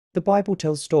The Bible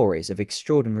tells stories of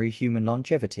extraordinary human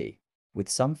longevity, with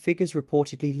some figures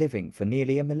reportedly living for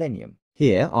nearly a millennium.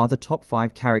 Here are the top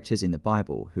 5 characters in the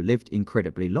Bible who lived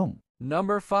incredibly long.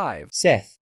 Number 5.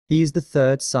 Seth. He is the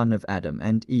third son of Adam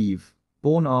and Eve,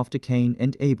 born after Cain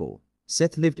and Abel.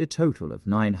 Seth lived a total of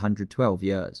 912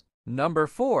 years. Number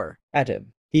 4.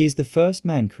 Adam. He is the first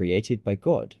man created by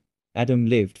God. Adam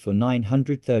lived for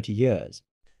 930 years.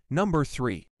 Number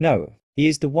 3. Noah. He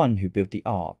is the one who built the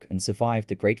ark and survived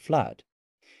the great flood.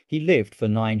 He lived for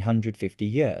 950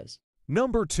 years.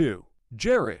 Number 2.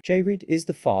 Jared. Jared is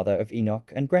the father of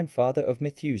Enoch and grandfather of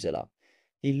Methuselah.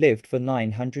 He lived for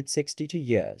 962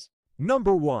 years.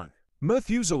 Number 1.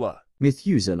 Methuselah.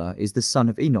 Methuselah is the son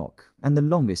of Enoch and the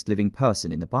longest living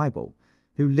person in the Bible,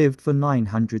 who lived for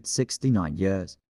 969 years.